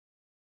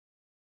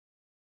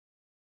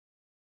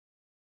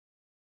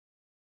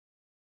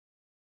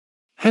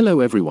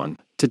Hello everyone,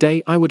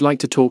 today I would like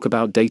to talk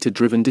about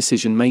data-driven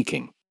decision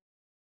making.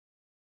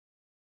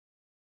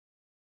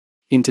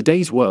 In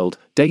today's world,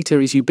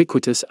 data is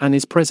ubiquitous and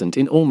is present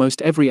in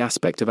almost every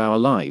aspect of our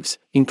lives,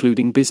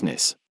 including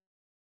business.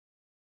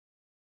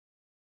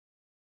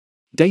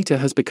 Data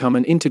has become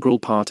an integral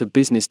part of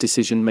business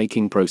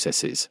decision-making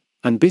processes,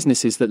 and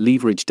businesses that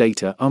leverage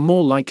data are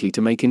more likely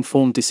to make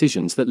informed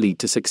decisions that lead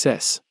to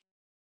success.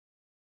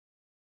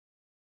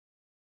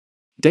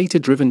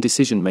 Data-driven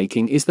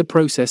decision-making is the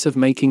process of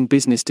making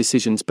business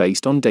decisions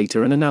based on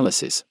data and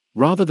analysis,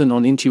 rather than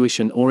on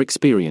intuition or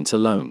experience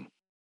alone.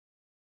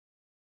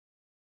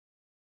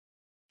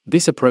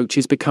 This approach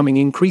is becoming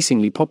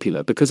increasingly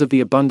popular because of the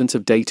abundance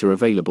of data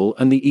available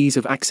and the ease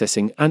of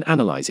accessing and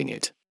analyzing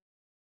it.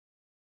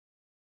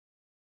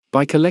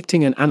 By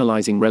collecting and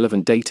analyzing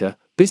relevant data,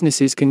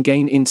 businesses can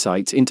gain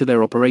insights into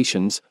their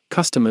operations,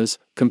 customers,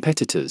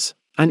 competitors,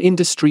 and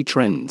industry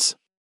trends.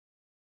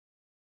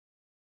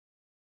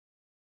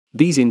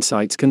 These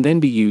insights can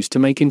then be used to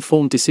make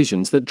informed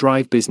decisions that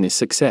drive business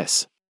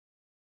success.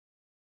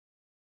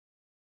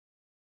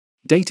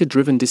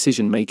 Data-driven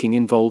decision-making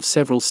involves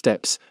several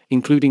steps,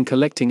 including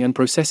collecting and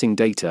processing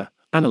data,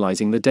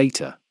 analyzing the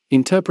data,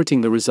 interpreting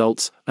the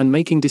results, and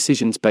making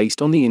decisions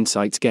based on the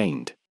insights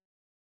gained.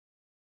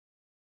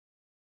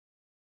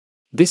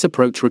 This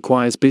approach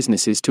requires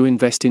businesses to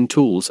invest in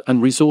tools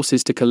and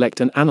resources to collect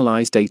and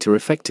analyze data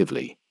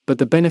effectively, but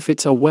the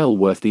benefits are well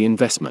worth the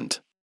investment.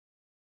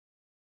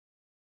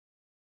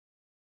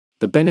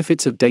 The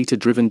benefits of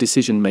data-driven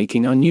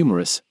decision-making are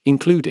numerous,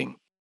 including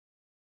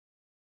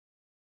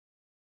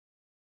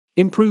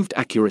improved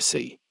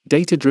accuracy.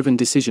 Data-driven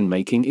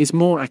decision-making is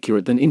more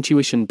accurate than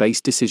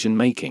intuition-based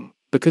decision-making,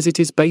 because it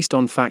is based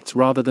on facts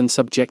rather than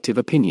subjective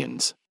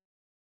opinions.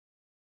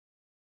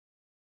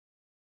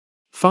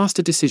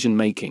 Faster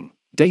decision-making.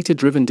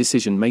 Data-driven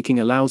decision-making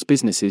allows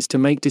businesses to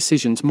make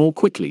decisions more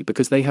quickly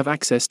because they have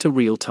access to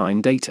real-time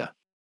data.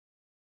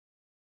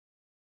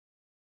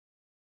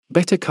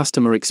 Better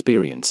customer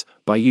experience.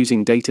 By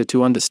using data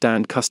to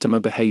understand customer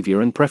behavior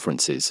and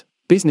preferences,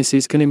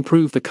 businesses can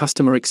improve the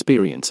customer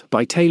experience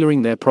by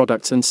tailoring their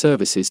products and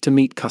services to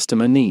meet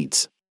customer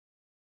needs.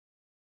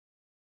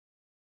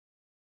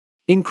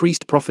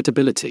 Increased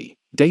profitability.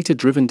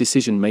 Data-driven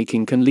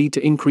decision-making can lead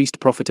to increased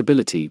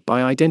profitability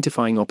by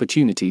identifying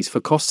opportunities for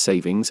cost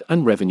savings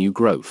and revenue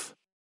growth.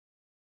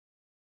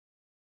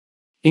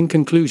 In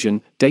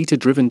conclusion,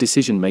 data-driven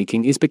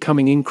decision-making is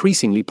becoming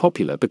increasingly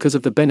popular because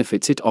of the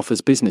benefits it offers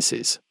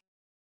businesses.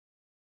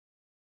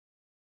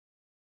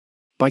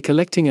 By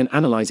collecting and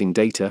analyzing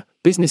data,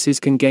 businesses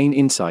can gain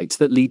insights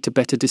that lead to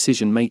better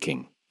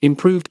decision-making,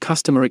 improved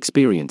customer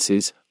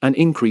experiences, and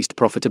increased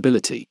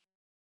profitability.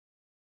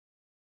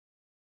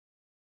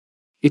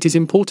 It is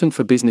important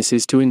for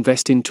businesses to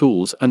invest in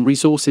tools and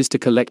resources to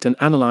collect and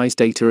analyze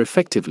data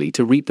effectively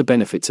to reap the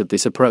benefits of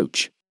this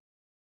approach.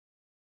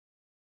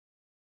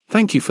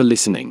 Thank you for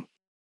listening.